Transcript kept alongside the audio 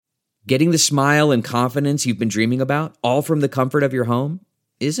Getting the smile and confidence you've been dreaming about, all from the comfort of your home,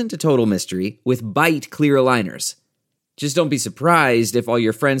 isn't a total mystery with Byte clear aligners. Just don't be surprised if all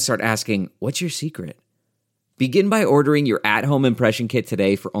your friends start asking, "What's your secret?" Begin by ordering your at-home impression kit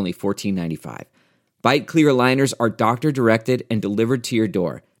today for only $14.95. Byte clear aligners are doctor-directed and delivered to your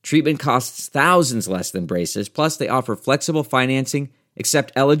door. Treatment costs thousands less than braces, plus they offer flexible financing,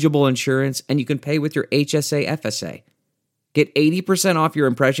 accept eligible insurance, and you can pay with your HSA FSA. Get 80% off your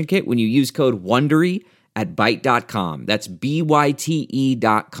impression kit when you use code WONDERY at Byte.com. That's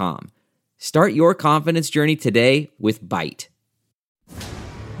BYTE.com. Start your confidence journey today with Byte.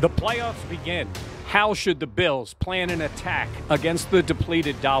 The playoffs begin. How should the Bills plan an attack against the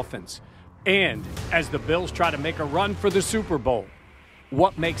depleted Dolphins? And as the Bills try to make a run for the Super Bowl,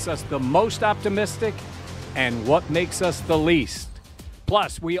 what makes us the most optimistic and what makes us the least?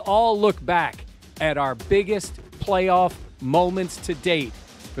 Plus, we all look back at our biggest playoff moments to date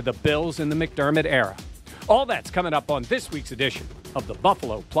for the Bills in the McDermott era. All that's coming up on this week's edition of the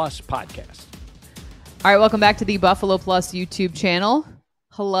Buffalo Plus podcast. All right, welcome back to the Buffalo Plus YouTube channel.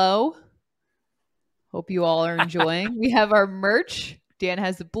 Hello. Hope you all are enjoying. We have our merch. Dan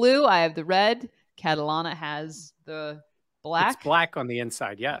has the blue. I have the red. Catalana has the black. It's black on the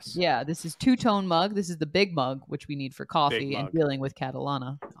inside, yes. Yeah, this is two-tone mug. This is the big mug, which we need for coffee and dealing with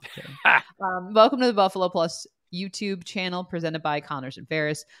Catalana. Welcome to the Buffalo Plus YouTube channel presented by Connors and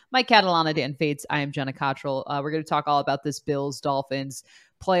Ferris. Mike Catalana, Dan Fates. I am Jenna Cottrell. We're going to talk all about this Bills-Dolphins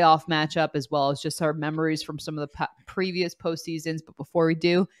playoff matchup, as well as just our memories from some of the previous postseasons. But before we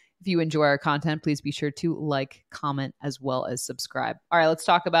do, if you enjoy our content, please be sure to like, comment, as well as subscribe. All right, let's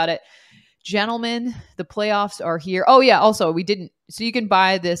talk about it. Gentlemen, the playoffs are here. Oh, yeah. Also, so you can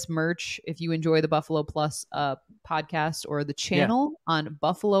buy this merch if you enjoy the Buffalo Plus podcast or the channel on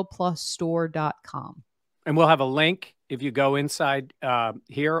buffaloplusstore.com. And we'll have a link if you go inside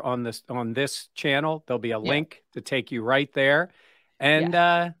here on this channel. There'll be a link to take you right there. And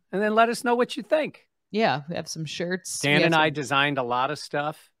then let us know what you think. Yeah, we have some shirts. Dan and I designed a lot of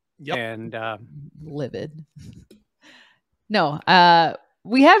stuff. Yep. And livid. No,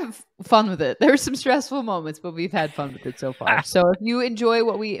 we have fun with it. There's some stressful moments, but we've had fun with it so far. So if you enjoy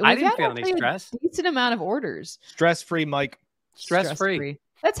what I didn't feel any stress. A decent amount of orders. Stress-free, Mike. Stress-free.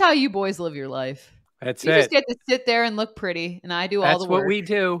 That's how you boys live your life. That's you just get to sit there and look pretty, and I do all the work. That's what we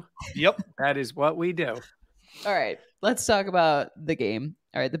do. Yep. That is what we do. All right. Let's talk about the game.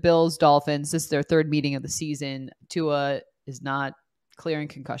 All right. The Bills, Dolphins. This is their third meeting of the season. Tua is not clearing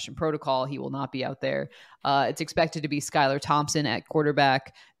concussion protocol. He will not be out there. It's expected to be Skylar Thompson at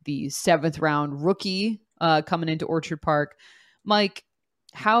quarterback, the 7th round rookie coming into Orchard Park. Mike,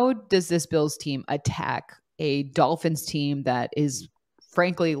 how does this Bills team attack a Dolphins team that is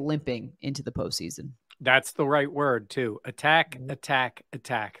frankly limping into the postseason? That's the right word, too. Attack, attack,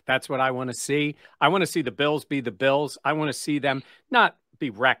 attack. That's what I want to see. I want to see the Bills be the Bills. I want to see them not be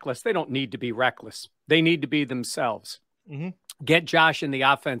reckless. They don't need to be reckless. They need to be themselves. Mm-hmm. Get Josh in the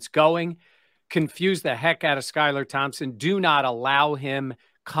offense going. Confuse the heck out of Skylar Thompson. Do not allow him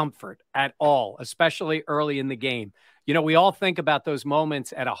comfort at all, especially early in the game. You know, we all think about those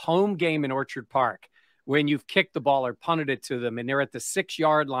moments at a home game in Orchard Park when you've kicked the ball or punted it to them and they're at the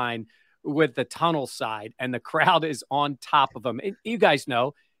 6-yard line with the tunnel side and the crowd is on top of them. And you guys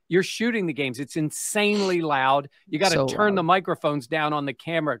know you're shooting the games. It's insanely loud. You got to turn the microphones down on the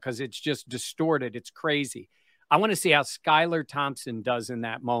camera because it's just distorted. It's crazy. I want to see how Skylar Thompson does in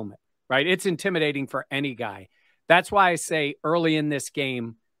that moment, right? It's intimidating for any guy. That's why I say early in this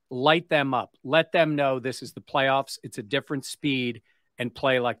game, light them up. Let them know this is the playoffs. It's a different speed and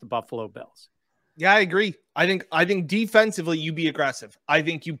play like the Buffalo Bills. Yeah, I agree. I think defensively you be aggressive. I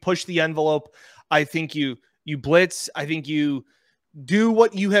think you push the envelope. I think you blitz. I think you do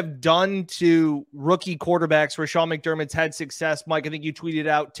what you have done to rookie quarterbacks where Sean McDermott's had success. Mike, I think you tweeted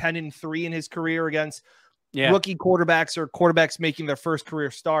out 10-3 in his career against rookie quarterbacks or quarterbacks making their first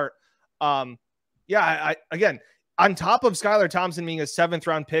career start. I again, on top of Skylar Thompson being a 7th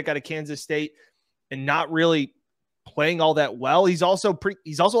round pick out of Kansas State and not really playing all that well, he's also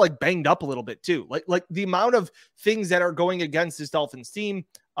like banged up a little bit too. Like the amount of things that are going against this Dolphins team.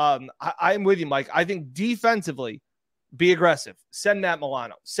 I'm with you, Mike. I think defensively, be aggressive. Send Matt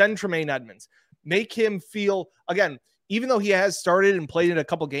Milano. Send Tremaine Edmonds. Make him feel, again, even though he has started and played in a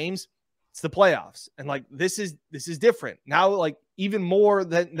couple games, it's the playoffs. And like, this is different now, like even more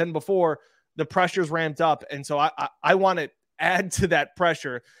than before, the pressure's ramped up. And so I want to add to that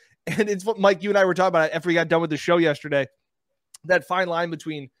pressure. And it's what Mike, you and I were talking about after we got done with the show yesterday, that fine line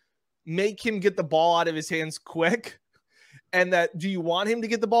between make him get the ball out of his hands quick And that, do you want him to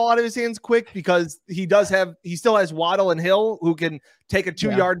get the ball out of his hands quick? Because he still has Waddle and Hill who can take a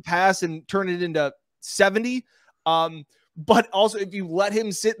 2-yard pass and turn it into 70. But also, if you let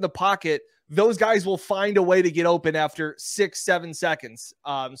him sit in the pocket, those guys will find a way to get open after 6-7 seconds.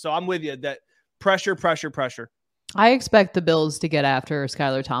 So I'm with you that pressure. I expect the Bills to get after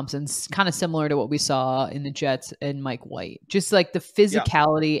Skylar Thompson, kind of similar to what we saw in the Jets and Mike White. Just like the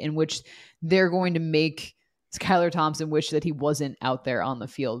physicality in which they're going to make Skylar Thompson wish that he wasn't out there on the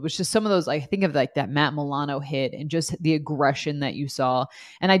field, which is some of those, I think of like that Matt Milano hit and just the aggression that you saw.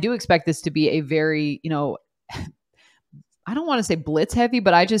 And I do expect this to be a very, I don't want to say blitz heavy,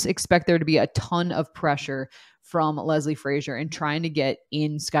 but I just expect there to be a ton of pressure from Leslie Frazier and trying to get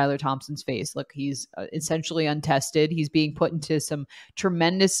in Skylar Thompson's face. Look, he's essentially untested. He's being put into some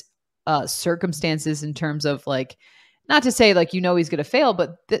tremendous circumstances in terms of like, not to say like, he's going to fail,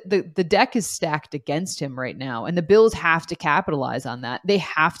 but the deck is stacked against him right now. And the Bills have to capitalize on that. They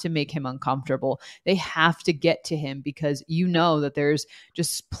have to make him uncomfortable. They have to get to him because that there's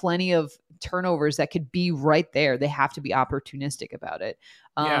just plenty of turnovers that could be right there. They have to be opportunistic about it.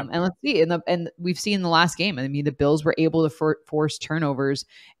 And let's see. And we've seen in the last game, I mean, the Bills were able to force turnovers.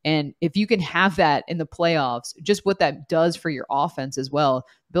 And if you can have that in the playoffs, just what that does for your offense as well,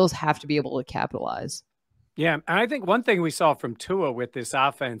 Bills have to be able to capitalize. Yeah, and I think one thing we saw from Tua with this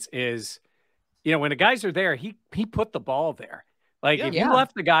offense is, when the guys are there, he put the ball there. Like if you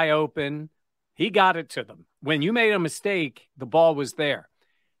left the guy open, he got it to them. When you made a mistake, the ball was there.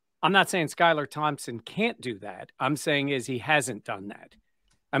 I'm not saying Skylar Thompson can't do that. I'm saying he hasn't done that.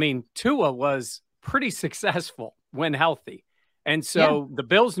 I mean, Tua was pretty successful when healthy. And so the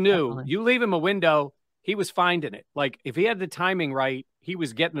Bills knew you leave him a window, he was finding it. Like if he had the timing right, he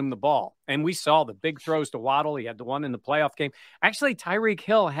was getting him the ball. And we saw the big throws to Waddle. He had the one in the playoff game. Actually, Tyreek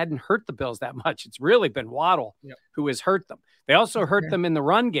Hill hadn't hurt the Bills that much. It's really been Waddle who has hurt them. They also hurt them in the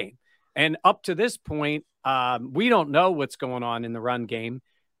run game. And up to this point, we don't know what's going on in the run game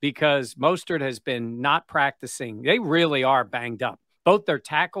because Mostert has been not practicing. They really are banged up. Both their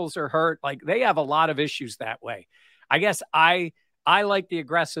tackles are hurt. Like they have a lot of issues that way. I guess I like the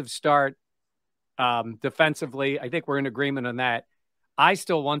aggressive start defensively. I think we're in agreement on that. I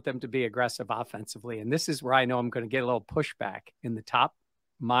still want them to be aggressive offensively. And this is where I know I'm going to get a little pushback in the top,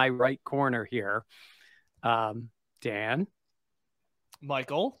 my right corner here. Dan.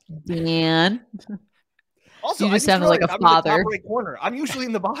 Michael. Dan. Also, you just sounded like a father. I'm in the top right corner. I'm usually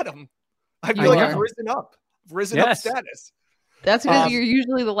in the bottom. I feel like I've risen up. Up status. That's because you're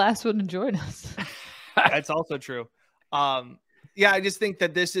usually the last one to join us. That's also true. I just think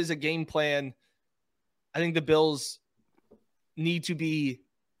that this is a game plan. I think the Bills need to be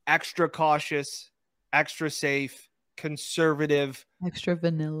extra cautious, extra safe, conservative, extra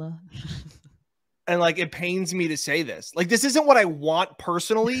vanilla. And like, it pains me to say this. Like, this isn't what I want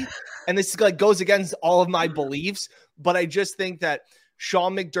personally. And this like goes against all of my beliefs. But I just think that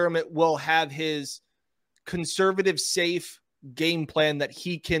Sean McDermott will have his conservative, safe game plan that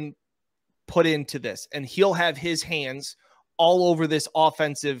he can put into this. And he'll have his hands all over this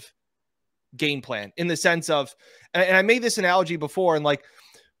offensive game plan in the sense of, and I made this analogy before, and like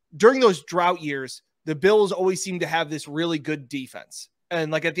during those drought years, the Bills always seem to have this really good defense.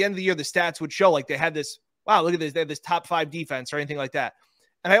 And like at the end of the year, the stats would show like they had this, wow, look at this. They have this top 5 defense or anything like that.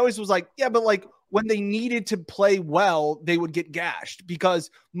 And I always was like, yeah, but like when they needed to play well, they would get gashed because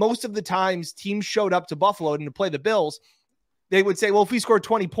most of the times teams showed up to Buffalo and to play the Bills, they would say, well, if we score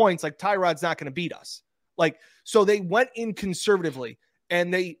 20 points, like Tyrod's not going to beat us. Like, so they went in conservatively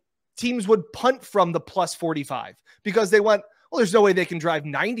and teams would punt from the plus 45 because they went, well, there's no way they can drive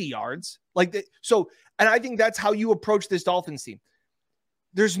 90 yards. And I think that's how you approach this Dolphins team.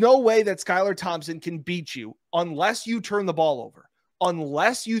 There's no way that Skylar Thompson can beat you unless you turn the ball over,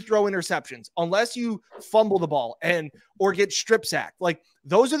 unless you throw interceptions, unless you fumble the ball or get strip sacked. Like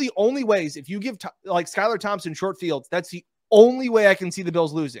those are the only ways. If you give like Skylar Thompson short fields, that's the only way I can see the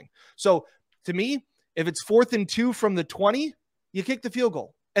Bills losing. So to me, if it's 4th and 2 from the 20, you kick the field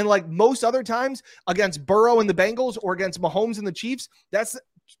goal. And like most other times against Burrow and the Bengals or against Mahomes and the Chiefs,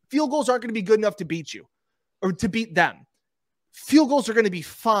 field goals aren't going to be good enough to beat you or to beat them. Field goals are going to be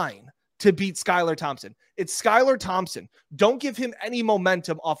fine to beat Skylar Thompson. It's Skylar Thompson. Don't give him any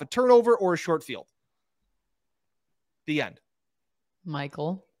momentum off a turnover or a short field. The end.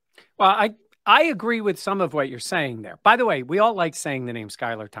 Michael. Well, I agree with some of what you're saying there. By the way, we all like saying the name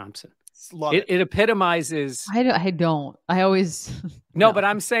Skylar Thompson. It epitomizes. I don't. I always. No, but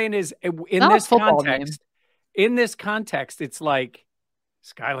I'm saying is in this context, it's like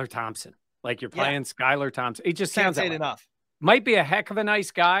Skylar Thompson. Like you're playing Skylar Thompson. It just sounds like enough. Might be a heck of a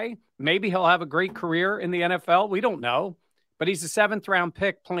nice guy. Maybe he'll have a great career in the NFL. We don't know. but he's a 7th round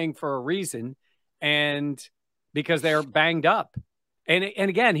pick playing for a reason, and because they're banged up. And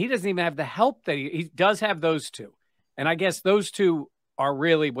again, he doesn't even have the help that he does have those two. And I guess those two are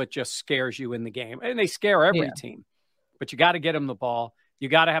really what just scares you in the game. And they scare every team. But you got to get them the ball. You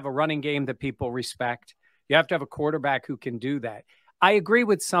got to have a running game that people respect. You have to have a quarterback who can do that. I agree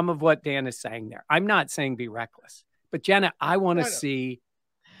with some of what Dan is saying there. I'm not saying be reckless. But Jenna, I want to see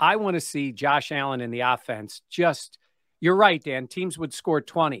Josh Allen in the offense. You're right, Dan. Teams would score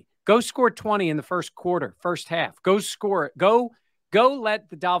 20. Go score 20 in the first quarter, first half. Go score it. Go let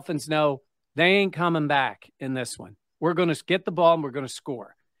the Dolphins know they ain't coming back in this one. We're going to get the ball and we're going to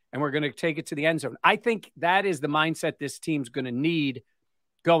score. And we're going to take it to the end zone. I think that is the mindset this team's going to need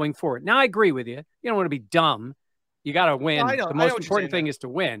going forward. Now, I agree with you. You don't want to be dumb. You got to win. The most important thing is to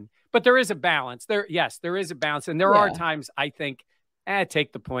win. But there is a balance. There is a balance. And there are times I think,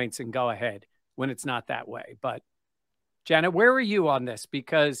 take the points and go ahead when it's not that way. But, Jenna, where are you on this?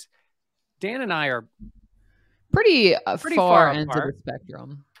 Because Dan and I are pretty far into the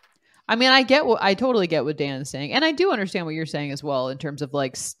spectrum. I mean, I totally get what Dan is saying. And I do understand what you're saying as well in terms of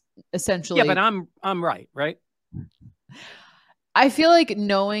like essentially. Yeah, but I'm right? I feel like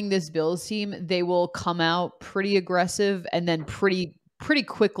knowing this Bills team, they will come out pretty aggressive and then pretty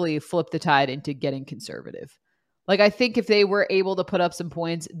quickly flip the tide into getting conservative. Like, I think if they were able to put up some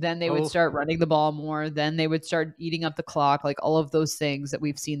points, then they would start running the ball more. Then they would start eating up the clock, like all of those things that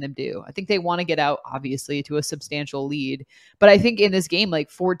we've seen them do. I think they want to get out, obviously, to a substantial lead. But I think in this game, like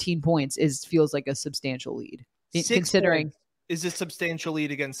 14 points feels like a substantial lead. 6 considering points is a substantial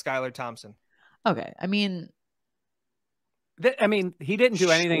lead against Skylar Thompson. Okay. I mean, he didn't do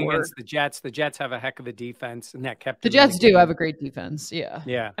anything against the Jets. The Jets have a heck of a defense, and that kept the Jets do have a great defense. Yeah.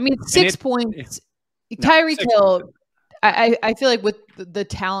 Yeah. I mean, 6 points. Tyreek Hill, I feel like with the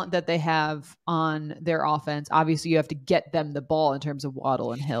talent that they have on their offense, obviously you have to get them the ball in terms of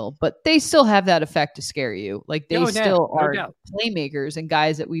Waddle and Hill, but they still have that effect to scare you. Like they still are playmakers and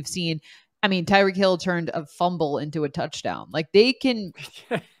guys that we've seen. I mean, Tyreek Hill turned a fumble into a touchdown. Like they can,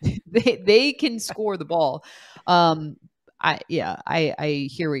 they can score the ball. I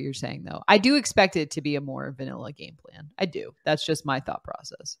hear what you're saying though. I do expect it to be a more vanilla game plan. I do. That's just my thought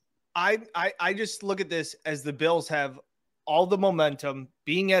process. I just look at this as the Bills have all the momentum,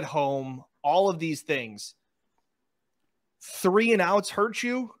 being at home, all of these things. 3 and outs hurt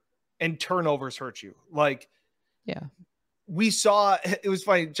you and turnovers hurt you. Like, yeah, we saw, it was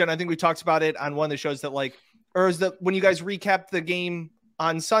funny, Jen, I think we talked about it on one of the shows that when you guys recapped the game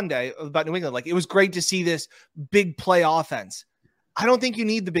on Sunday about New England, like it was great to see this big play offense. I don't think you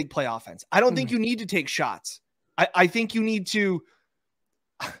need the big play offense. I don't think you need to take shots. I think you need to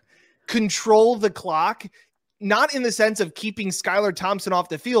control the clock, not in the sense of keeping Skylar Thompson off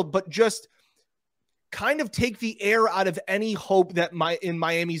the field, but just kind of take the air out of any hope that in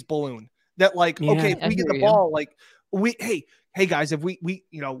Miami's balloon that if we get the ball, like hey guys, if we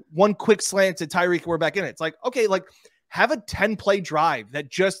one quick slant to Tyreek, we're back in it. It's like, okay, like have a 10-play drive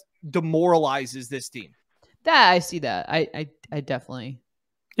that just demoralizes this team. That I see that. I definitely.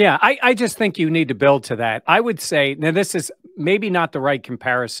 Yeah, I just think you need to build to that. I would say, now this is maybe not the right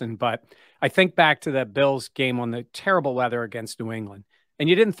comparison, but I think back to that Bills game on the terrible weather against New England, and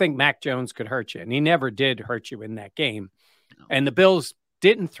you didn't think Mac Jones could hurt you, and he never did hurt you in that game. No. And the Bills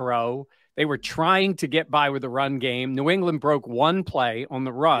didn't throw. They were trying to get by with the run game. New England broke one play on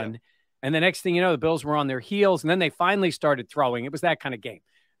the run, and the next thing you know, the Bills were on their heels, and then they finally started throwing. It was that kind of game.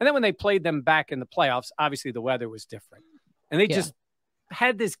 And then when they played them back in the playoffs, obviously the weather was different. And they just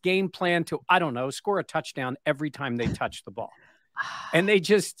had this game plan to, I don't know, score a touchdown every time they touched the ball. And they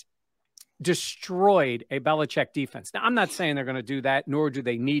just destroyed a Belichick defense. Now, I'm not saying they're going to do that, nor do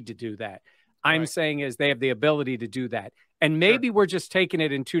they need to do that. I'm saying is they have the ability to do that. And maybe we're just taking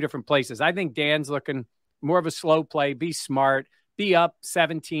it in two different places. I think Dan's looking more of a slow play, be smart, be up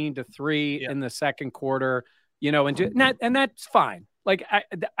 17-3 in the second quarter, and that's fine. Like,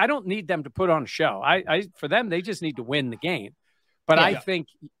 I don't need them to put on a show. For them, they just need to win the game. But I think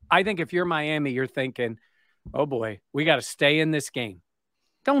if you're Miami, you're thinking, oh boy, we got to stay in this game.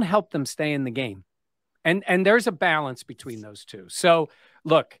 Don't help them stay in the game. And there's a balance between those two. So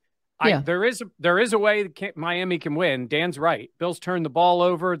look, there is a way that Miami can win. Dan's right. Bills turn the ball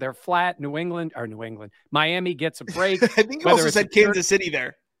over. They're flat. Miami gets a break. I think he also said Kansas City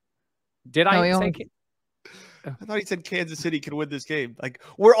there. Did I say? I thought he said Kansas City can win this game. Like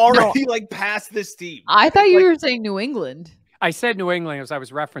we're already past this team. I thought you were saying New England. I said New England as I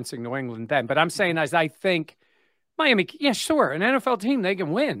was referencing New England then, but I'm saying as I think Miami, sure, an NFL team, they can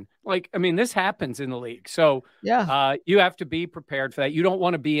win. This happens in the league. So you have to be prepared for that. You don't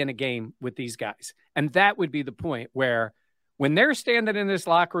want to be in a game with these guys. And that would be the point where when they're standing in this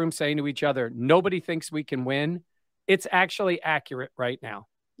locker room saying to each other, nobody thinks we can win, it's actually accurate right now.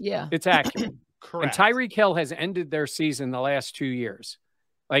 Yeah. It's accurate. Correct. And Tyreek Hill has ended their season the last 2 years.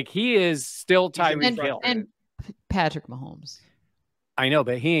 Like, he is still Tyreek Hill. And Patrick Mahomes. I know,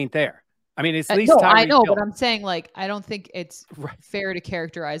 but he ain't there. I mean, it's at least no, Tyreek I know, Hill. but I'm saying, like, I don't think it's fair to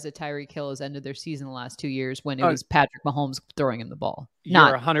characterize that Tyreek Hill has ended their season the last 2 years when it was Patrick Mahomes throwing him the ball.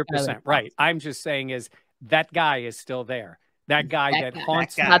 You're 100% right. I'm just saying is that guy is still there. That guy that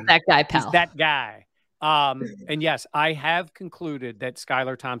haunts them. Not that guy, pal. Is that guy. And yes, I have concluded that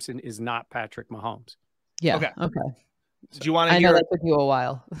Skylar Thompson is not Patrick Mahomes. Yeah. Okay. Do you want to I hear? know that took you a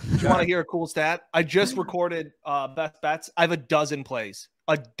while. Do you want to hear a cool stat? I just recorded best bets. I have a dozen plays.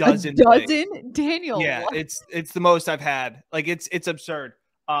 A dozen plays. Daniel. Yeah, what? it's the most I've had. Like it's absurd.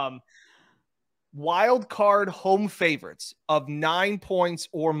 Wild card home favorites of 9 points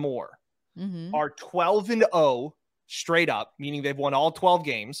or more are 12-0 straight up, meaning they've won all 12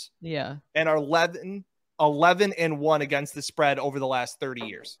 games. Yeah. And are 11-1 against the spread over the last 30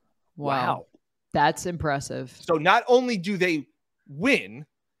 years. Wow. That's impressive. So not only do they win,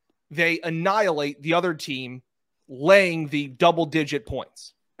 they annihilate the other team, laying the double-digit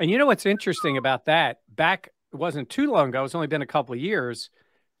points. And you know what's interesting about that? Back, it wasn't too long ago. It's only been a couple of years.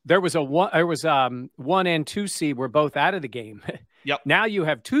 There was 1 and 2 seed were both out of the game. Yep. Now you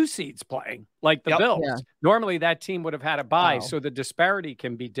have 2 seeds playing, like the Bills. Yeah. Normally that team would have had a bye, Wow. so the disparity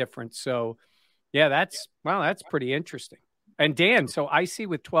can be different. So, yeah, that's pretty interesting. And Dan, so I see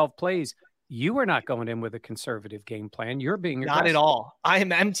with 12 plays, you are not going in with a conservative game plan. You're being Not at all. I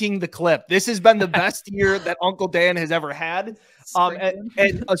am emptying the clip. This has been the best year that Uncle Dan has ever had. So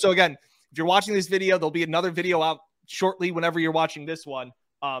again, if you're watching this video, there'll be another video out shortly whenever you're watching this one.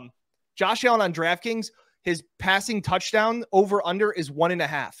 Josh Allen on DraftKings, his passing touchdown over under is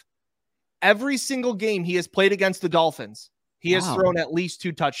 1.5. Every single game he has played against the Dolphins, he has thrown at least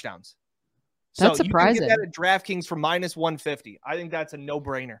 2 touchdowns. That's so surprising. You can get that at DraftKings for -150. I think that's a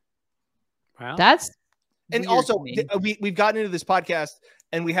no-brainer. Wow. That's and also we've gotten into this podcast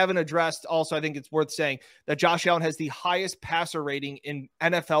and we haven't addressed also, I think it's worth saying that Josh Allen has the highest passer rating in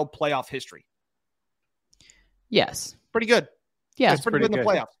NFL playoff history. Yes. Pretty good. Yeah. It's pretty good in the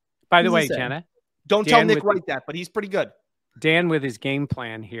playoffs. By the way, Jenna, don't tell Nick Wright that, but he's pretty good. Dan with his game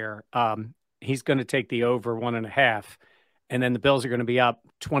plan here, he's going to take the over 1.5, and then the Bills are going to be up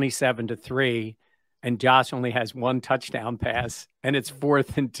 27-3. And Josh only has 1 touchdown pass, and it's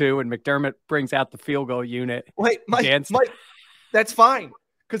 4th and 2, and McDermott brings out the field goal unit. Wait, Mike, that's fine,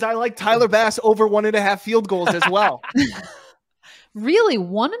 because I like Tyler Bass over 1.5 field goals as well. Really?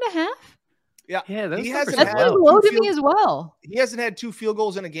 1.5? Yeah, he that's low to me as well. He hasn't had 2 field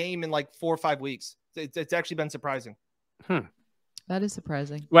goals in a game in like 4 or 5 weeks. It's actually been surprising. That is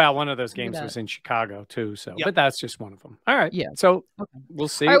surprising. Well, one of those games was in Chicago too, so but that's just one of them. All right, yeah. So we'll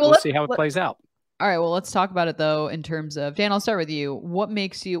see. Right, we'll see how it plays out. All right, well, let's talk about it, though, in terms of, Dan, I'll start with you. What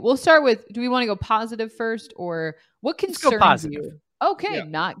makes you, we'll start with, do we want to go positive first, or what concerns you? Okay,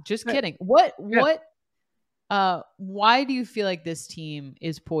 not just kidding. Why do you feel like this team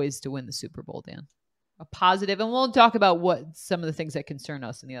is poised to win the Super Bowl, Dan? A positive, and we'll talk about what some of the things that concern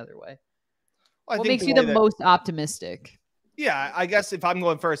us in the other way. What makes you the most optimistic? Yeah, I guess if I'm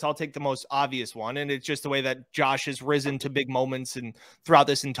going first, I'll take the most obvious one, and it's just the way that Josh has risen to big moments and throughout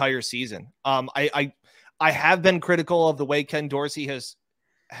this entire season. I have been critical of the way Ken Dorsey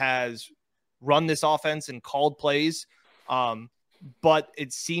has run this offense and called plays, but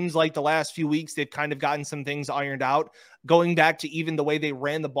it seems like the last few weeks they've kind of gotten some things ironed out. Going back to even the way they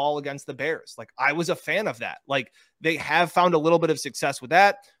ran the ball against the Bears, like I was a fan of that. Like they have found a little bit of success with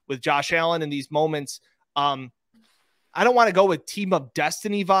that with Josh Allen in these moments. I don't want to go with team of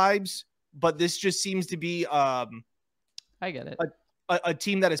destiny vibes, but this just seems to be I get it. A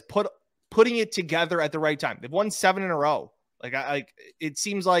team that is putting it together at the right time. They've won 7 in a row. It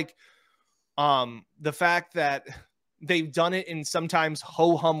seems like the fact that they've done it in sometimes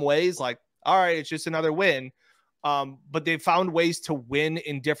ho-hum ways, like, all right, it's just another win. But they've found ways to win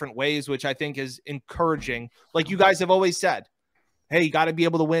in different ways, which I think is encouraging. Like you guys have always said, hey, you got to be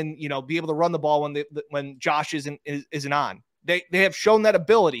able to win, be able to run the ball when Josh isn't on. They have shown that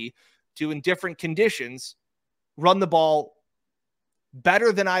ability to, in different conditions, run the ball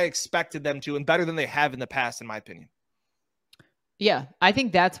better than I expected them to and better than they have in the past, in my opinion. Yeah, I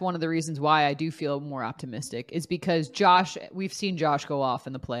think that's one of the reasons why I do feel more optimistic is because we've seen Josh go off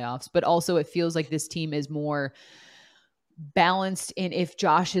in the playoffs, but also it feels like this team is more balanced in if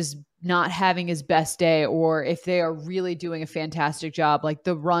Josh is not having his best day or if they are really doing a fantastic job, like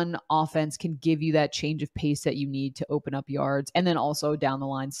the run offense can give you that change of pace that you need to open up yards and then also down the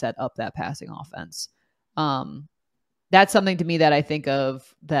line set up that passing offense. that's something to me that I think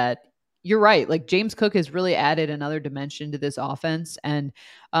of that. You're right. Like James Cook has really added another dimension to this offense. And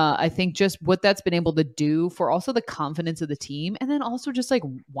I think just what that's been able to do for also the confidence of the team, and then also just like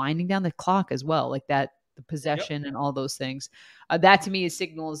winding down the clock as well, like that, the possession and all those things. That to me is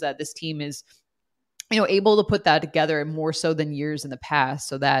signals that this team is, able to put that together more so than years in the past.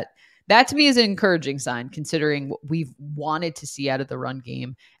 So that to me is an encouraging sign, considering what we've wanted to see out of the run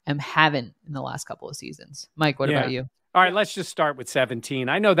game and haven't in the last couple of seasons. Mike, what about you? All right, let's just start with 17.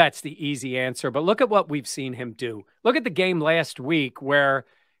 I know that's the easy answer, but look at what we've seen him do. Look at the game last week where,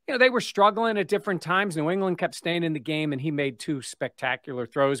 they were struggling at different times. New England kept staying in the game, and he made 2 spectacular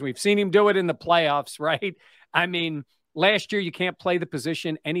throws. We've seen him do it in the playoffs, right? I mean, last year you can't play the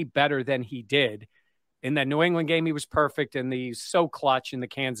position any better than he did. In that New England game, he was perfect, and the so clutch in the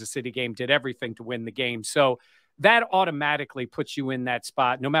Kansas City game, did everything to win the game. So that automatically puts you in that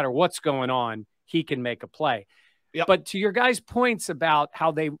spot. No matter what's going on, he can make a play. Yep. But to your guys' points about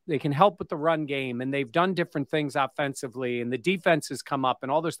how they can help with the run game, and they've done different things offensively, and the defense has come up and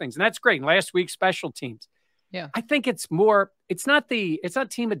all those things. And that's great. And last week, special teams. Yeah. I think it's not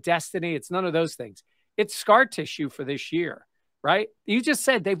team of destiny. It's none of those things. It's scar tissue for this year, right? You just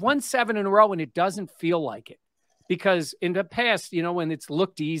said they've won 7 in a row, and it doesn't feel like it. Because in the past, when it's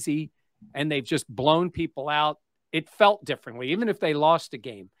looked easy and they've just blown people out, it felt differently, even if they lost a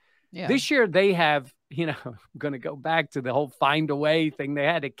game. Yeah. This year they have, I'm going to go back to the whole find a way thing they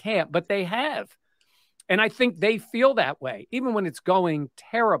had at camp, but they have. And I think they feel that way, even when it's going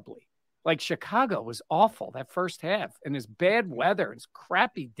terribly. Like Chicago was awful that first half, and it's bad weather, it's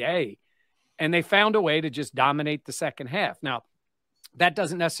crappy day. And they found a way to just dominate the second half. Now, that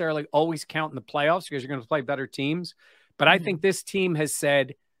doesn't necessarily always count in the playoffs because you're going to play better teams. But I think this team has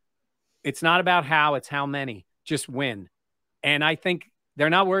said, it's not about how, it's how many. Just win. And I think they're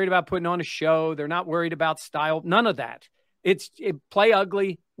not worried about putting on a show. They're not worried about style. None of that. It's play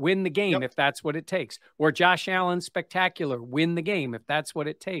ugly, win the game if that's what it takes. Or Josh Allen, spectacular, win the game if that's what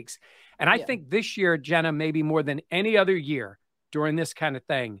it takes. And I think this year, Jenna, maybe more than any other year during this kind of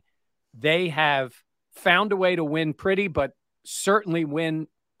thing, they have found a way to win pretty, but certainly win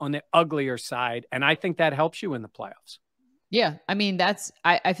on the uglier side. And I think that helps you in the playoffs. Yeah. I mean,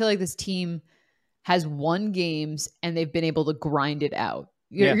 I feel like this team has won games and they've been able to grind it out.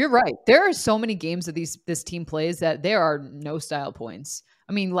 You're right. There are so many games that this team plays that there are no style points.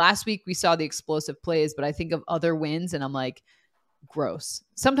 I mean, last week we saw the explosive plays, but I think of other wins and I'm like, gross.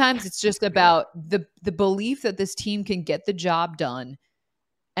 Sometimes it's just about the belief that this team can get the job done.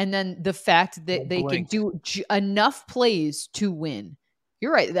 And then the fact that they can do enough plays to win.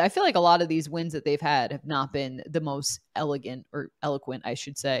 You're right. I feel like a lot of these wins that they've had have not been the most elegant or eloquent, I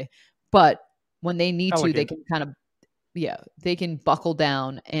should say. But when they need to, they can kind of, they can buckle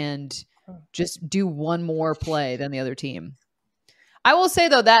down and just do one more play than the other team. I will say,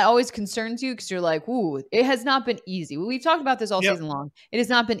 though, that always concerns you because you're like, ooh, it has not been easy. We've talked about this all season long. It has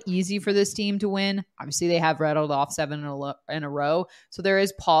not been easy for this team to win. Obviously, they have rattled off 7 in a row. So there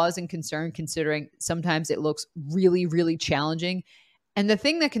is pause and concern considering sometimes it looks really, really challenging. And the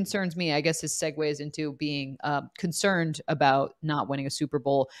thing that concerns me, I guess, is segues into being concerned about not winning a Super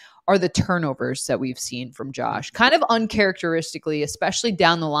Bowl are the turnovers that we've seen from Josh. Kind of uncharacteristically, especially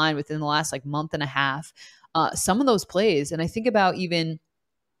down the line within the last month and a half. Some of those plays, and I think about even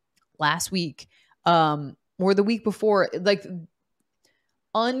last week or the week before, like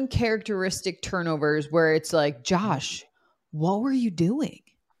uncharacteristic turnovers where it's like, Josh, what were you doing?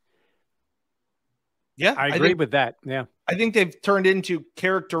 Yeah, I agree with that. Yeah. I think they've turned into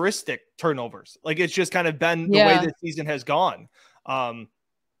characteristic turnovers. Like it's just kind of been the way this season has gone. So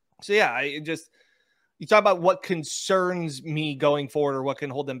yeah, you talk about what concerns me going forward or what can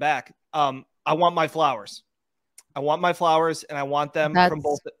hold them back. I want my flowers. I want my flowers, and I want them from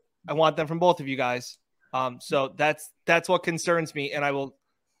both. I want them from both of you guys. So that's what concerns me, and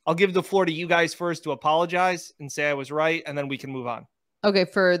I'll give the floor to you guys first to apologize and say I was right, and then we can move on. Okay,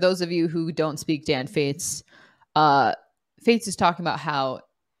 for those of you who don't speak Dan Fates, Fates is talking about how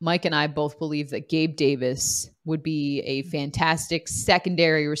Mike and I both believe that Gabe Davis would be a fantastic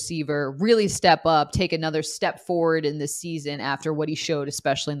secondary receiver, really step up, take another step forward in this season after what he showed,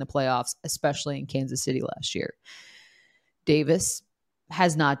 especially in the playoffs, especially in Kansas City last year. Davis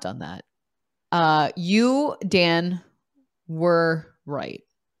has not done that. You, Dan, were right.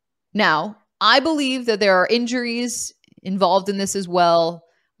 Now, I believe that there are injuries involved in this as well.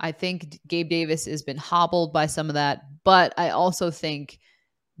 I think Gabe Davis has been hobbled by some of that, but I also think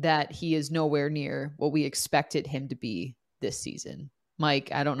that he is nowhere near what we expected him to be this season.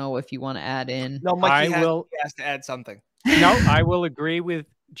 Mike, I don't know if you want to add in. No, Mike, he has to add something. No, I will agree with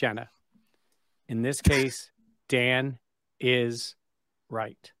Jenna. In this case, Dan is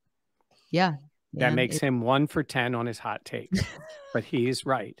right. Yeah. That makes him 1 for 10 on his hot takes, but he is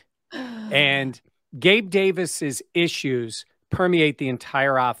right. And Gabe Davis's issues permeate the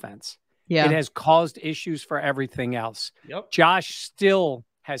entire offense. Yeah. It has caused issues for everything else. Yep. Josh still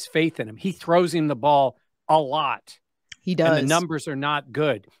has faith in him. He throws him the ball a lot. He does. And the numbers are not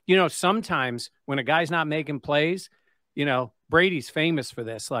good. Sometimes when a guy's not making plays, Brady's famous for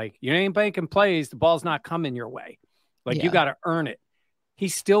this. Like, you ain't making plays, the ball's not coming your way. Like, you got to earn it.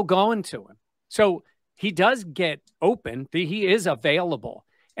 He's still going to him. So he does get open. He is available.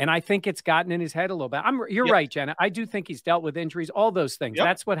 And I think it's gotten in his head a little bit. You're right, Jenna. I do think he's dealt with injuries, all those things. Yep.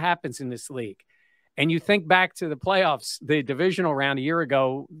 That's what happens in this league. And you think back to the playoffs, the divisional round a year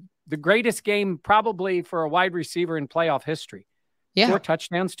ago, the greatest game probably for a wide receiver in playoff history. 4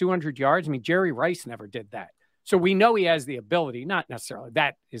 touchdowns, 200 yards. I mean, Jerry Rice never did that. So we know he has the ability, not necessarily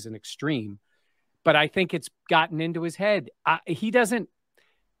that is an extreme, but I think it's gotten into his head. He's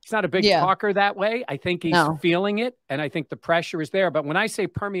not a big talker that way. I think he's feeling it, and I think the pressure is there. But when I say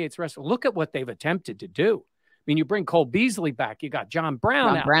permeates the rest, look at what they've attempted to do. I mean, you bring Cole Beasley back. You got John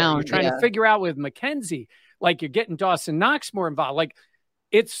Brown out there. You're trying to figure out with McKenzie. Like, you're getting Dawson Knox more involved. Like,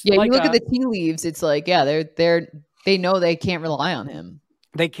 it's you look at the tea leaves. It's like, they know they can't rely on him.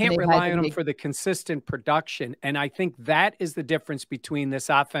 They can't rely on him for the consistent production. And I think that is the difference between this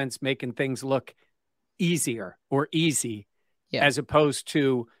offense making things look easier or easy as opposed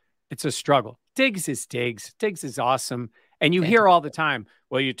to it's a struggle. Diggs is Diggs. Diggs is awesome. And you hear all the time,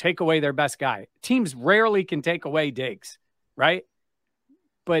 well, you take away their best guy. Teams rarely can take away Diggs, right?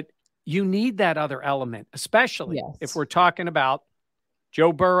 But you need that other element, especially if we're talking about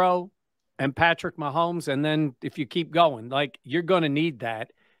Joe Burrow and Patrick Mahomes. And then if you keep going, like, you're going to need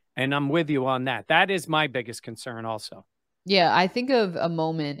that. And I'm with you on that. That is my biggest concern also. Yeah, I think of a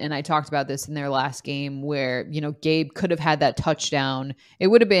moment, and I talked about this in their last game, where, Gabe could have had that touchdown. It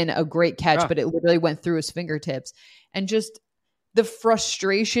would have been a great catch, but it literally went through his fingertips. And just the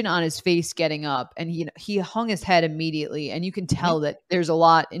frustration on his face getting up, and he hung his head immediately. And you can tell that there's a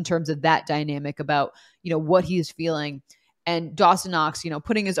lot in terms of that dynamic about, what he's feeling. And Dawson Knox,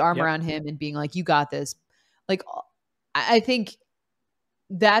 putting his arm around him and being like, you got this. Like, I think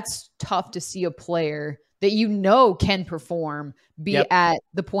that's tough to see a player that can perform be at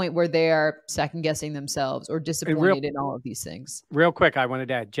the point where they are second guessing themselves or disappointed in all of these things. Real quick, I wanted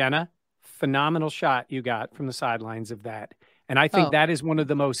to add, Jenna, phenomenal shot you got from the sidelines of that. And I think that is one of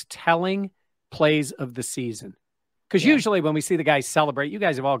the most telling plays of the season. Because usually when we see the guys celebrate, you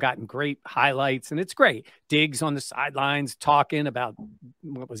guys have all gotten great highlights, and it's great. Diggs on the sidelines talking about,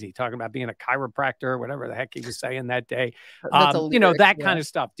 what was he talking about, being a chiropractor or whatever the heck he was saying that day. That kind of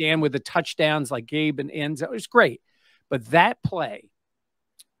stuff. Dan with the touchdowns like Gabe and ends. It was great. But that play,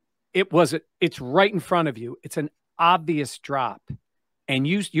 it's right in front of you. It's an obvious drop. And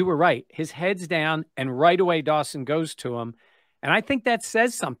you were right. His head's down, and right away Dawson goes to him. And I think that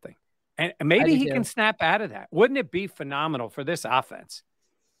says something. And maybe he can snap out of that. Wouldn't it be phenomenal for this offense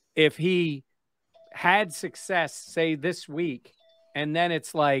if he had success, say, this week, and then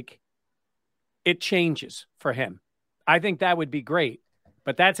it's like it changes for him? I think that would be great.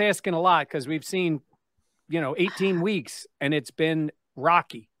 But that's asking a lot because we've seen, 18 weeks, and it's been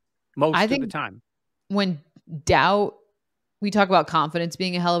rocky most of the time. When doubt, we talk about confidence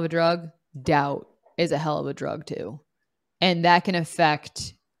being a hell of a drug, doubt is a hell of a drug too. And that can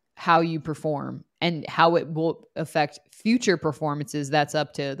affect how you perform and how it will affect future performances. That's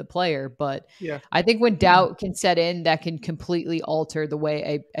up to the player. But I think when doubt can set in, that can completely alter the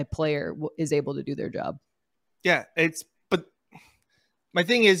way a player is able to do their job. Yeah. But my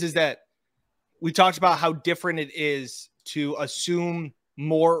thing is that we talked about how different it is to assume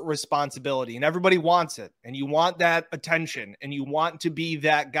more responsibility, and everybody wants it. And you want that attention, and you want to be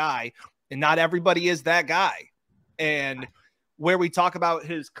that guy, and not everybody is that guy. And where we talk about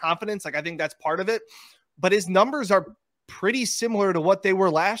his confidence, like, I think that's part of it, but his numbers are pretty similar to what they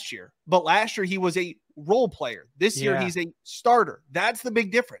were last year. But last year he was a role player. This year he's a starter. That's the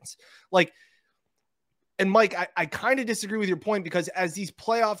big difference. Like, and Mike, I kind of disagree with your point, because as these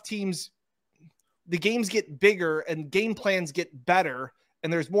playoff teams, the games get bigger and game plans get better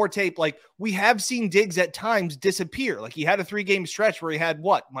and there's more tape. Like, we have seen Diggs at times disappear. Like, he had a 3-game stretch where he had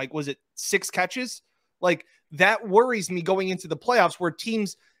what, Mike, was it 6 catches? Like, that worries me going into the playoffs, where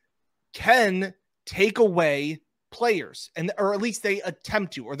teams can take away players, or at least they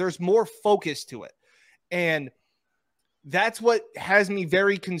attempt to, or there's more focus to it. And that's what has me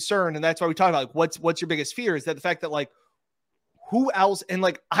very concerned. And that's why we talk about, like, what's your biggest fear, is that the fact that, like, who else? And,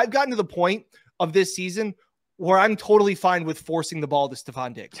 like, I've gotten to the point of this season where I'm totally fine with forcing the ball to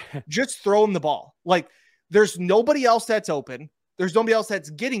Stephon Diggs. Just throw him the ball. Like, There's nobody else that's open. There's nobody else that's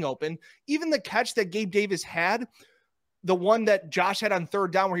getting open. Even the catch that Gabe Davis had, the one that Josh had on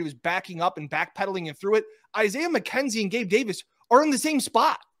third down where he was backing up and backpedaling and through it, Isaiah McKenzie and Gabe Davis are in the same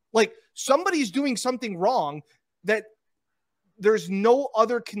spot. Like, somebody's doing something wrong that there's no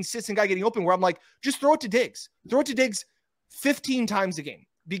other consistent guy getting open, where I'm like, just throw it to Diggs. Throw it to Diggs 15 times a game,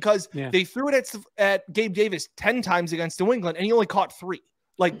 because they threw it at Gabe Davis 10 times against New England and he only caught 3.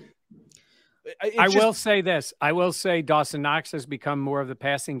 Like, I will say this. I will say Dawson Knox has become more of the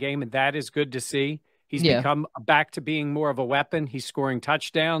passing game, and that is good to see. He's become back to being more of a weapon. He's scoring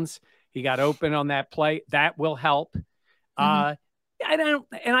touchdowns. He got open on that play. That will help. I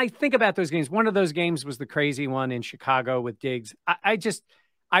think about those games. One of those games was the crazy one in Chicago with Diggs. I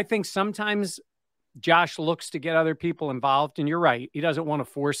think sometimes Josh looks to get other people involved, and you're right. He doesn't want to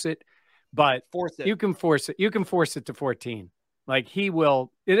force it, but you can force it. You can force it to 14. Like, he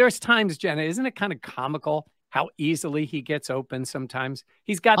will. There's times, Jenna, isn't it kind of comical how easily he gets open sometimes?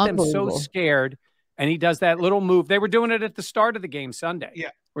 He's got them so scared, and he does that little move. They were doing it at the start of the game Sunday. Yeah.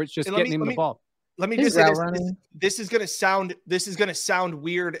 Where it's just getting him the ball. Let me just say this is going to sound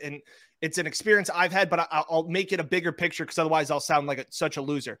weird, and it's an experience I've had, but I'll make it a bigger picture, because otherwise I'll sound like such a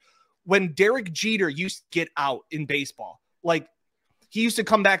loser. When Derek Jeter used to get out in baseball, like, he used to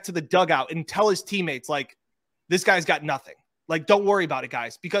come back to the dugout and tell his teammates, like, this guy's got nothing. Like, don't worry about it,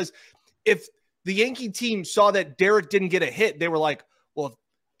 guys. Because if the Yankee team saw that Derek didn't get a hit, they were like, well, if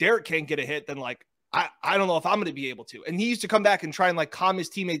Derek can't get a hit, then, like, I don't know if I'm going to be able to. And he used to come back and try and, like, calm his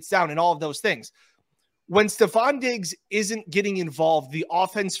teammates down and all of those things. When Stephon Diggs isn't getting involved, the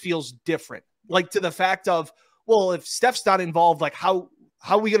offense feels different. Like, to the fact of, well, if Steph's not involved, like, how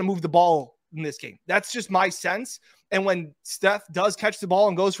are we going to move the ball in this game? That's just my sense. And when Steph does catch the ball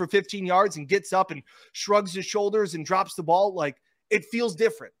and goes for 15 yards and gets up and shrugs his shoulders and drops the ball, like, it feels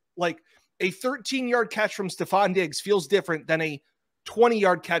different. Like, a 13-yard catch from Stephon Diggs feels different than a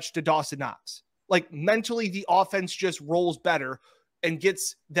 20-yard catch to Dawson Knox. Like, mentally, the offense just rolls better and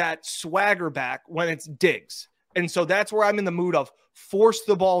gets that swagger back when it's Diggs. And so that's where I'm in the mood of force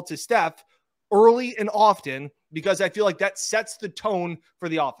the ball to Steph early and often, because I feel like that sets the tone for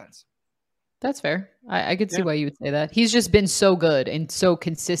the offense. That's fair. I could see why you would say that. He's just been so good and so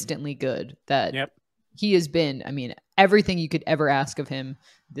consistently good that he has been, I mean, everything you could ever ask of him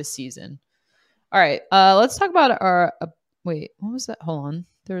this season. All right. Let's talk about our, wait, what was that? Hold on.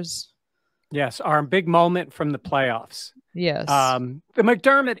 Yes, our big moment from the playoffs. Yes. The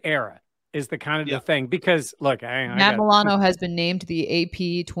McDermott era is the kind of the thing, because look, Matt Milano has been named the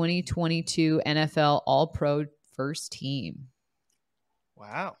AP 2022 NFL All-Pro First Team.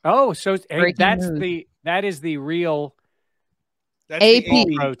 Wow. Oh, so that is the real AP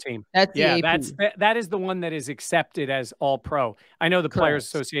All-Pro team. That's the AP. That is the one that is accepted as All-Pro. I know the Players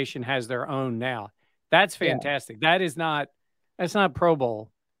Association has their own now. That's fantastic. Yeah. That's not Pro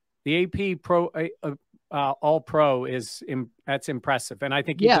Bowl. The AP All-Pro that's impressive, and I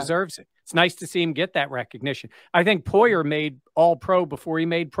think he deserves it. It's nice to see him get that recognition. I think Poyer made All-Pro before he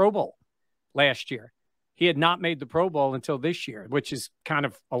made Pro Bowl last year. He had not made the Pro Bowl until this year, which is kind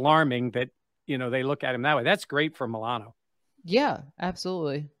of alarming that, they look at him that way. That's great for Milano. Yeah,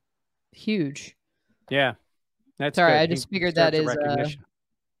 absolutely. Huge. Yeah. That's sorry. Good. I just figured that is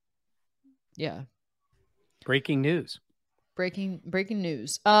breaking news. Breaking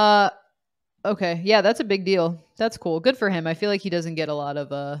news. Okay. Yeah, that's a big deal. That's cool. Good for him. I feel like he doesn't get a lot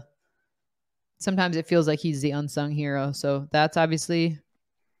of sometimes it feels like he's the unsung hero. So that's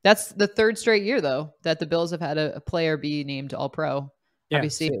the third straight year, though, that the Bills have had a player be named All-Pro. Yeah.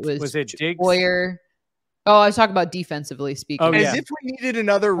 Obviously, was it Diggs? Poyer. Oh, I was talking about defensively speaking. Oh, As if we needed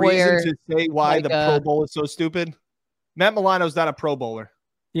another reason to say why the Pro Bowl is so stupid. Matt Milano's not a Pro Bowler.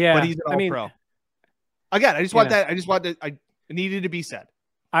 Yeah, but he's an All-Pro. Again, I just want that. I needed to be said.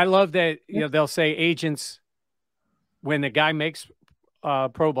 I love that. They'll say agents, when the guy makes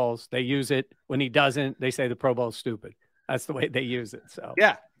Pro Bowls, they use it. When he doesn't, they say the Pro Bowl is stupid. That's the way they use it. So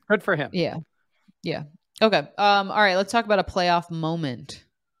yeah. Good for him. Yeah. Yeah. Okay. All right. Let's talk about a playoff moment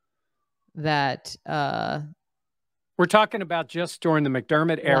that we're talking about just during the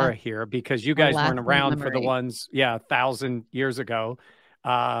McDermott era here, because you guys weren't around for the ones, 1,000 years ago,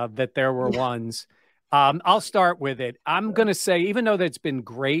 that there were ones. I'll start with it. I'm going to say, even though that's been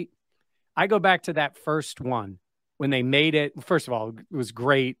great, I go back to that first one when they made it. First of all, it was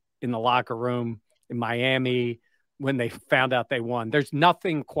great in the locker room in Miami when they found out they won. There's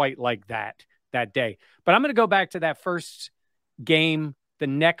nothing quite like that day. But I'm going to go back to that first game, the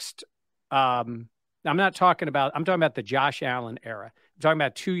next I'm talking about the Josh Allen era. I'm talking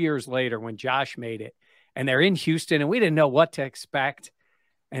about 2 years later when Josh made it, and they're in Houston, and we didn't know what to expect.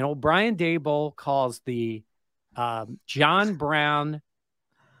 And old Brian Daboll calls the John Brown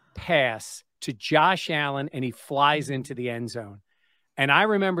pass to Josh Allen, and he flies into the end zone. And I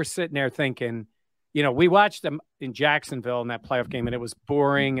remember sitting there thinking, you know, we watched them in Jacksonville in that playoff game, and it was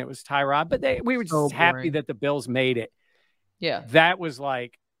boring. It was Tyrod, but we were just happy that the Bills made it. Yeah. That was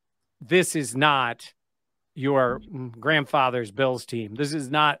like, this is not your grandfather's Bills team. This is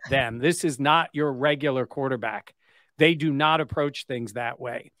not them. This is not your regular quarterback. They do not approach things that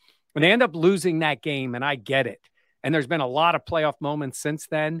way. When they end up losing that game, and I get it, and there's been a lot of playoff moments since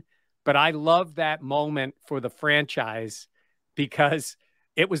then, but I love that moment for the franchise because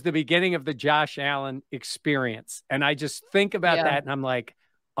it was the beginning of the Josh Allen experience. And I just think about that, and I'm like,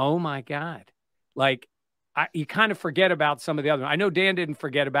 oh, my God. Like, you kind of forget about some of the other. I know Dan didn't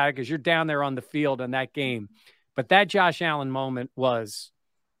forget about it because you're down there on the field in that game. But that Josh Allen moment was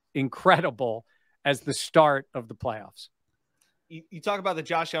incredible as the start of the playoffs. You talk about the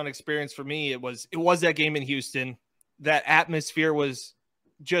Josh Allen experience. For me, it was that game in Houston. That atmosphere was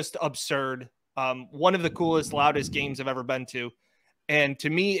just absurd. One of the coolest, loudest games I've ever been to. And to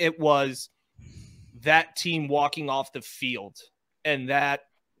me, it was that team walking off the field and that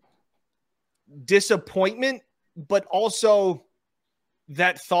disappointment, but also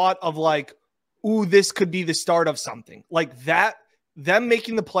that thought of like, ooh, this could be the start of something. Like that, them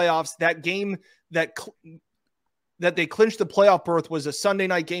making the playoffs, that game that they clinched the playoff berth was a Sunday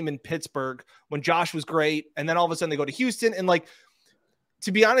night game in Pittsburgh when Josh was great. And then all of a sudden they go to Houston. And like,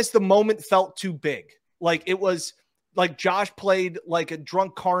 to be honest, the moment felt too big. Like it was like Josh played like a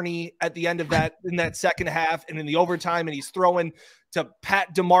drunk carny at the end of that, in that second half and in the overtime, and he's throwing to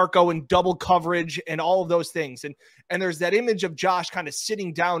Pat DeMarco in double coverage and all of those things. And there's that image of Josh kind of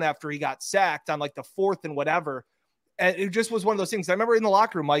sitting down after he got sacked on like the fourth and whatever. And it just was one of those things. I remember in the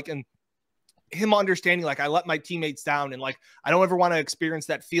locker room, Mike, and him understanding, like, I let my teammates down and like, I don't ever want to experience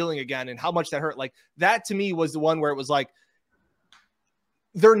that feeling again and how much that hurt. Like that to me was the one where it was like,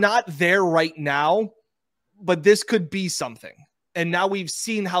 they're not there right now, but this could be something. And now we've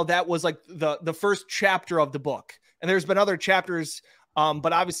seen how that was like the first chapter of the book. And there's been other chapters,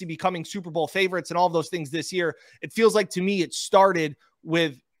 but obviously becoming Super Bowl favorites and all of those things this year. It feels like to me, it started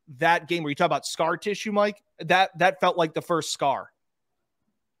with that game where you talk about scar tissue, Mike. That felt like the first scar.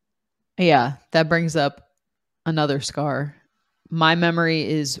 Yeah, that brings up another scar. My memory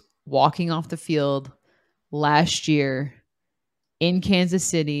is walking off the field last year in Kansas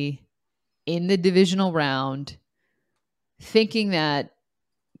City in the divisional round, thinking that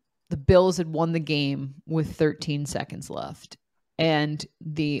the Bills had won the game with 13 seconds left. And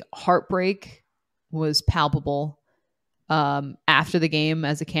the heartbreak was palpable. After the game,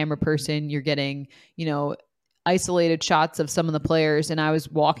 as a camera person, you're getting, isolated shots of some of the players. And I was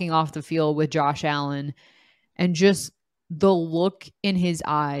walking off the field with Josh Allen, and just the look in his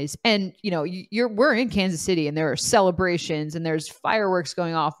eyes. And, we're in Kansas City, and there are celebrations, and there's fireworks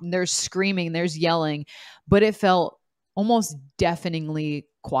going off, and there's screaming, and there's yelling, but it felt almost deafeningly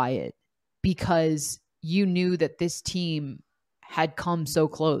quiet because you knew that this team had come so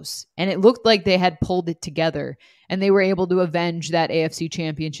close, and it looked like they had pulled it together, and they were able to avenge that AFC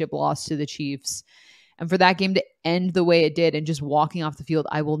Championship loss to the Chiefs. And for that game to end the way it did, and just walking off the field,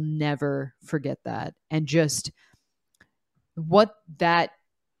 I will never forget that. And just what that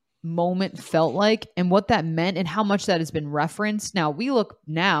moment felt like and what that meant and how much that has been referenced. Now we look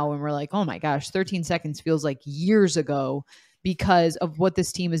now and we're like, oh my gosh, 13 seconds feels like years ago because of what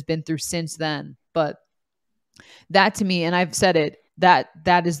this team has been through since then. But that to me, and I've said it,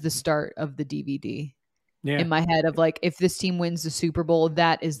 that is the start of the DVD in my head of like, if this team wins the Super Bowl,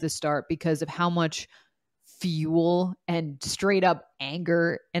 that is the start because of how much fuel and straight up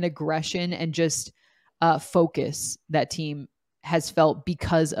anger and aggression and just focus that team has felt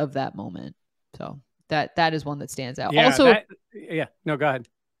because of that moment. So that is one that stands out. Yeah, also, no, go ahead.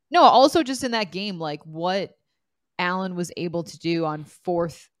 No, also just in that game, like what Allen was able to do on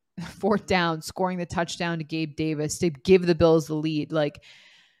fourth down, scoring the touchdown to Gabe Davis to give the Bills the lead. Like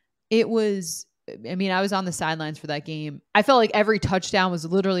it was, I mean, I was on the sidelines for that game. I felt like every touchdown was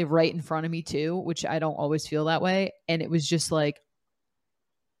literally right in front of me too, which I don't always feel that way. And it was just like,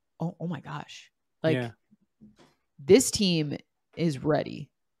 oh my gosh. Like this team is ready.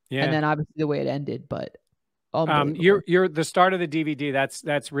 Yeah. And then obviously the way it ended, but you're the start of the DVD.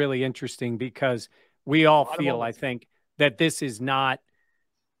 That's really interesting because we all feel, I think, that this is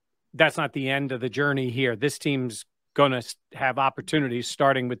that's not the end of the journey here. This team's going to have opportunities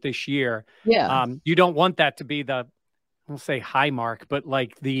starting with this year. Yeah. You don't want that to be the, I'll say high mark, but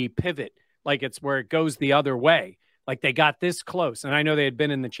like the pivot, like it's where it goes the other way. Like they got this close. And I know they had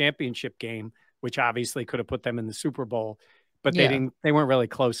been in the championship game, which obviously could have put them in the Super Bowl. but they weren't really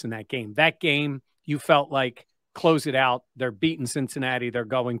close in that game. That game, you felt like close it out. They're beating Cincinnati. They're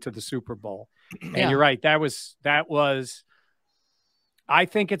going to the Super Bowl. And you're right. That was, I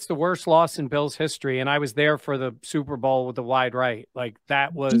think it's the worst loss in Bills history. And I was there for the Super Bowl with the wide right. Like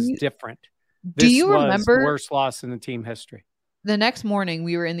that was different. Do you remember the worst loss in the team history? The next morning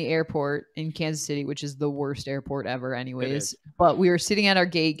we were in the airport in Kansas City, which is the worst airport ever anyways. But we were sitting at our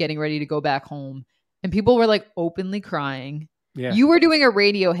gate getting ready to go back home and people were like openly crying. Yeah. You were doing a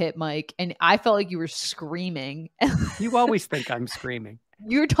radio hit, Mike, and I felt like you were screaming. You always think I'm screaming.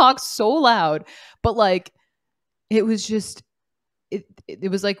 You talk so loud, but like it was just it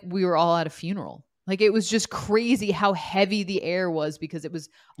was like we were all at a funeral. Like it was just crazy how heavy the air was because it was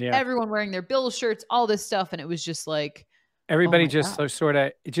everyone wearing their Bills shirts, all this stuff, and it was just like everybody just sort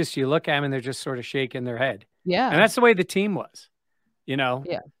of you look at them and they're just sort of shaking their head. Yeah, and that's the way the team was, you know.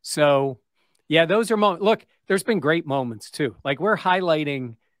 Yeah. So yeah, those are moments. Look, there's been great moments too. Like we're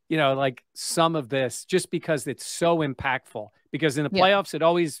highlighting, you know, like some of this just because it's so impactful. Because in the playoffs, it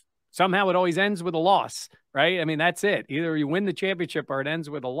always ends with a loss, right? I mean, that's it. Either you win the championship or it ends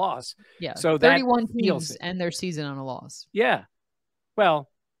with a loss. Yeah. So 31 teams end their season on a loss. Yeah. Well,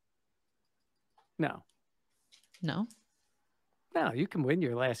 no, you can win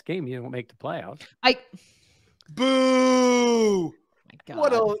your last game. You don't make the playoffs. Boo! Oh my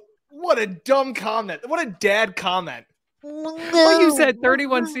God. What a dumb comment. What a dad comment. Well, you said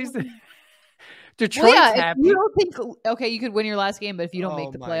 31 seasons. Detroit's happy. You don't think you could win your last game, but if you don't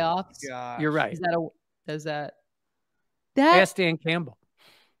make the playoffs, you're right. Does that ask Dan Campbell?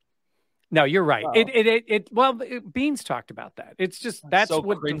 No, you're right. Well, Beans talked about that. It's just that's so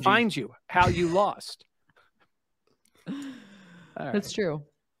what cringy. Defines you, how you lost. That's true.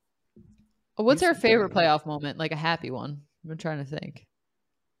 What's our favorite playoff moment? Like a happy one. I'm trying to think.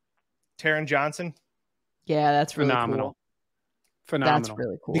 Taron Johnson. Yeah, that's really phenomenal. Cool. Phenomenal. That's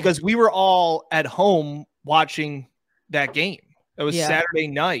really cool. Because we were all at home watching that game. It was Saturday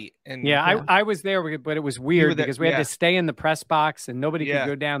night. And I was there, but it was weird because we had to stay in the press box and nobody could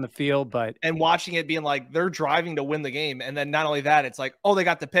go down the field. And watching it being like, they're driving to win the game. And then not only that, it's like, oh, they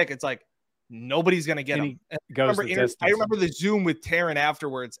got the pick. It's like, nobody's going to get them. I remember the Zoom with Taron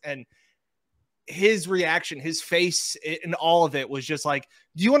afterwards and his reaction, his face and all of it was just like,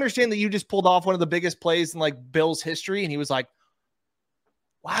 do you understand that you just pulled off one of the biggest plays in like Bill's history? And he was like,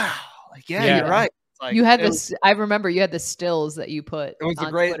 wow, like, you're right. Like, you had this. I remember you had the stills that you put. It was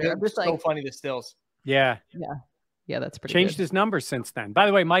a great. It was so funny. The stills. Yeah. That's pretty. Changed good. His number since then. By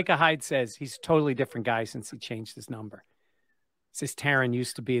the way, Micah Hyde says he's a totally different guy since he changed his number. Says Taron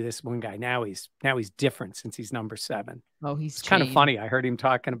used to be this one guy. Now he's different since he's number 7. Oh, it's kind of funny. I heard him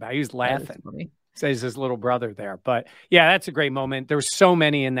talking about. He was laughing. Says his little brother there, but that's a great moment. There were so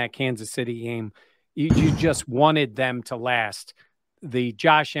many in that Kansas City game. You just wanted them to last. The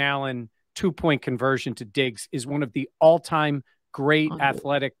Josh Allen 2-point conversion to Diggs is one of the all-time great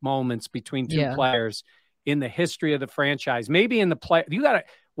athletic moments between two players in the history of the franchise. Maybe in the play, you got to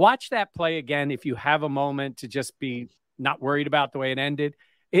watch that play again if you have a moment to just be not worried about the way it ended.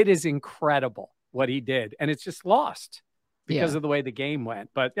 It is incredible what he did, and it's just lost because of the way the game went.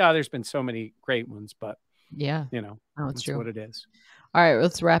 But there's been so many great ones, but that's true. What it is. All right,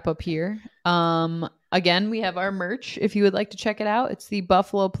 let's wrap up here. Again, we have our merch. If you would like to check it out, it's the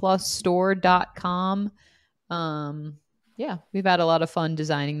BuffaloPlusStore.com. We've had a lot of fun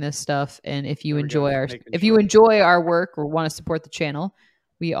designing this stuff. And if you enjoy our work or want to support the channel,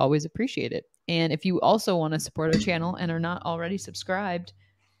 we always appreciate it. And if you also want to support our channel and are not already subscribed,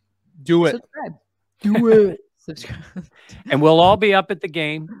 do it. Subscribe. Do it. Subscribe. And we'll all be up at the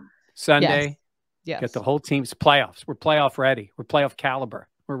game Sunday. Yes. Get the whole team's playoffs. We're playoff ready. We're playoff caliber.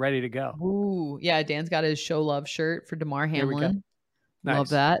 We're ready to go. Ooh, yeah. Dan's got his Show Love shirt for DeMar Hamlin. Nice. Love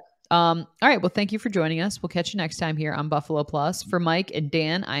that. All right. Well, thank you for joining us. We'll catch you next time here on Buffalo Plus. For Mike and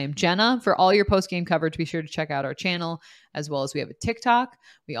Dan, I am Jenna. For all your post-game coverage, be sure to check out our channel, as well as we have a TikTok.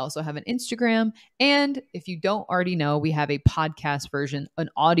 We also have an Instagram. And if you don't already know, we have a podcast version, an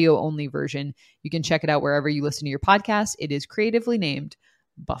audio-only version. You can check it out wherever you listen to your podcast. It is creatively named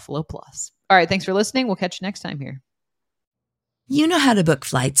Buffalo Plus. All right. Thanks for listening. We'll catch you next time here. You know how to book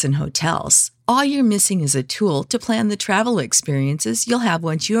flights and hotels. All you're missing is a tool to plan the travel experiences you'll have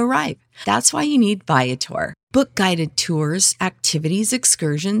once you arrive. That's why you need Viator. Book guided tours, activities,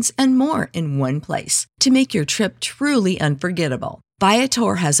 excursions, and more in one place to make your trip truly unforgettable.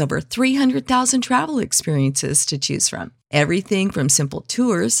 Viator has over 300,000 travel experiences to choose from. Everything from simple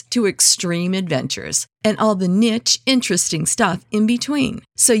tours to extreme adventures and all the niche, interesting stuff in between.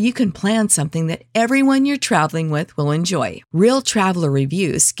 So you can plan something that everyone you're traveling with will enjoy. Real traveler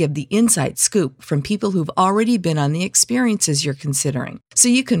reviews give the inside scoop from people who've already been on the experiences you're considering. So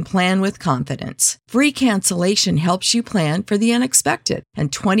you can plan with confidence. Free cancellation helps you plan for the unexpected.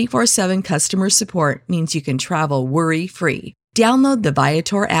 And 24/7 customer support means you can travel worry-free. Download the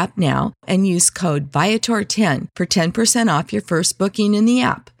Viator app now and use code Viator10 for 10% off your first booking in the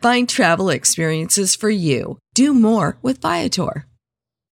app. Find travel experiences for you. Do more with Viator.